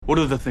What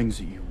are the things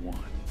that you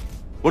want?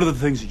 What are the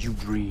things that you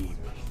dream?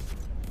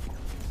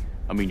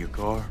 I mean, your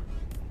car?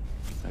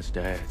 That's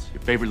Dad's.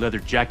 Your favorite leather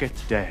jacket?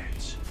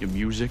 Dad's. Your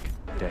music?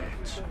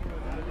 Dad's.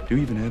 Do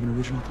you even have an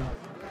original thought?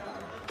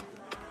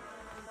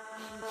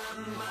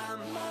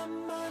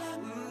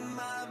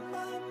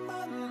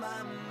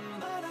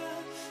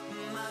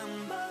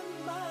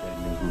 Dad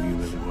knew who you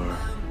really were.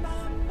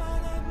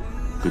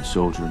 Good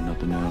soldier and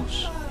nothing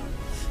else.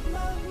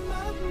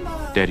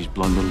 Daddy's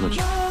blunt little let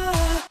you.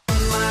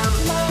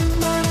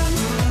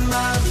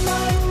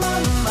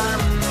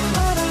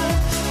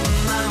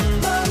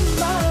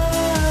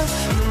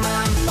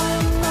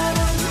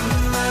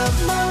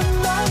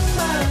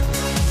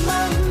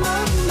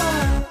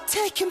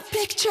 Taking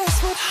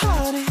pictures with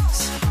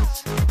hotties,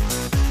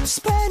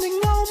 spending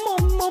no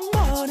more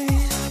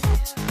money.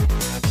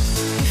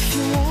 If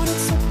you want it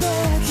so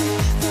badly,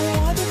 then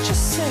why don't you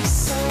say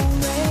so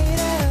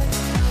later?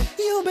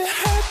 You'll be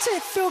hurt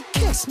if you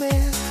kiss me.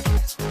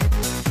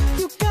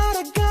 You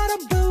gotta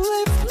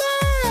believe me.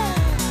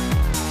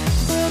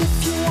 But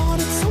if you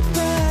want it so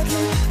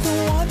badly, then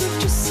why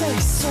don't you say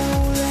so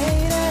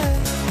later?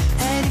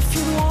 And if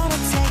you wanna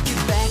take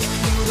it back,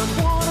 you don't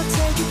wanna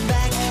take it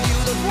back. You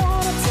don't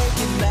wanna take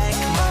it back,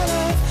 my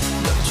love.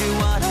 Don't you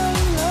wanna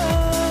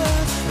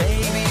love?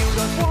 Baby, you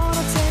don't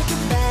wanna take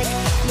it back.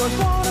 Don't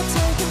wanna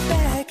take it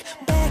back,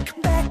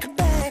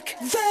 back.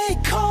 They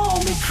call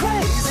me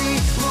crazy.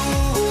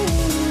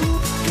 Ooh,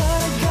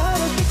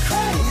 gotta be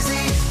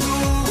crazy.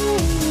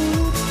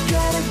 Ooh,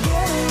 gotta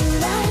get it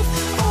right.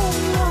 Oh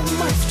no,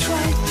 I've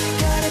tried.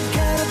 Gotta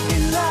be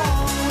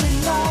lonely,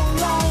 long.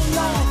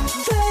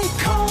 They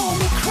call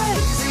me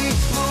crazy.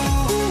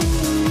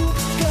 Ooh,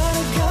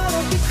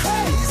 gotta be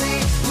crazy.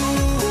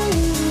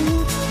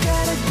 Ooh,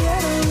 gotta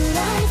get it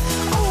right.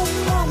 Oh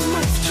no,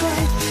 I've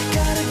tried.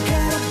 Gotta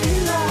be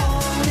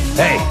lonely,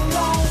 Hey,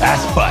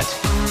 ass butt.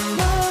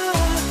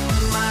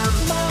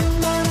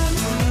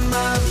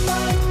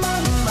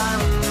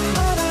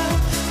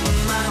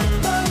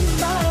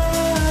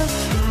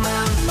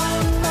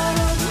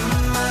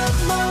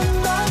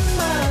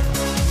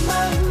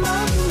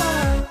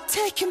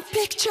 Taking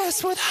pictures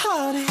with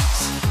hotties,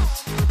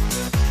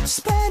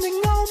 spending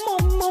no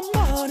more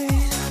money.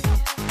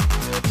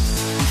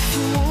 If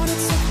you want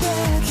it so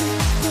badly,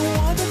 then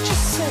why don't you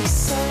say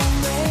so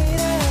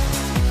later?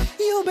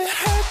 You'll be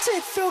hurt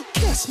if you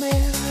kiss me.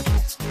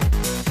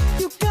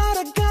 You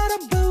gotta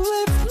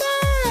believe me.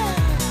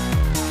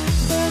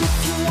 But if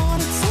you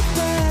want it so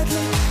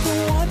badly, then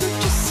why don't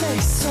you say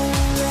so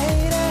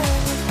later?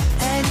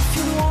 And if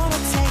you wanna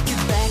take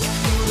it back,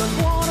 you don't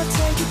wanna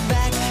take it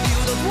back. You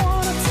don't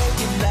wanna take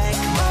it back,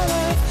 my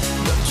love.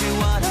 Don't you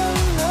wanna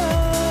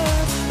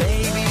love?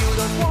 Baby, you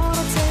don't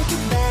wanna take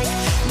it back.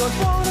 Don't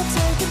wanna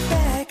take it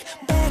back,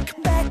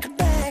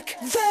 back.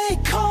 They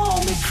call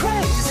me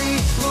crazy.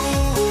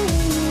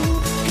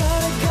 Ooh,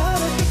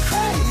 gotta be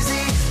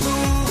crazy.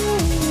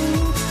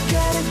 Ooh,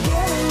 gotta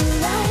get it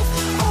right.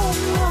 Oh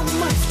no,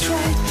 I've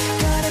tried.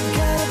 Gotta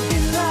be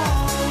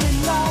lonely,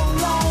 long.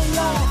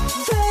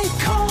 They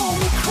call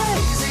me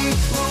crazy.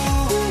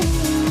 Ooh,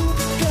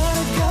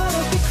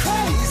 gotta be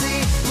crazy.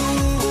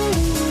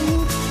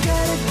 Ooh,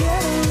 gotta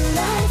get it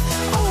right.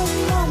 Oh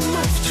no,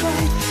 I've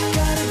tried.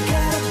 Gotta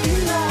be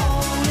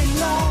lonely,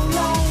 long.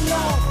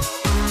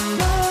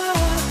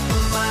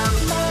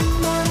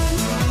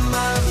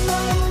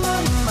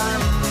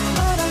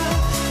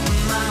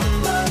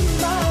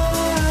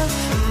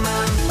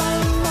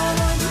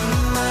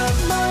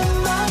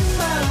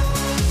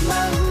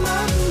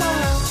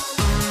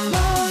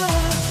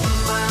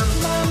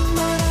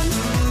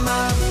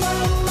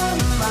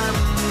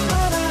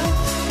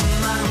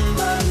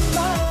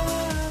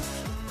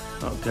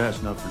 Oh, gosh,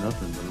 not for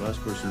nothing, but the last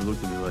person who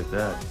looked at me like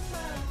that,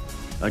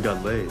 I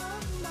got laid.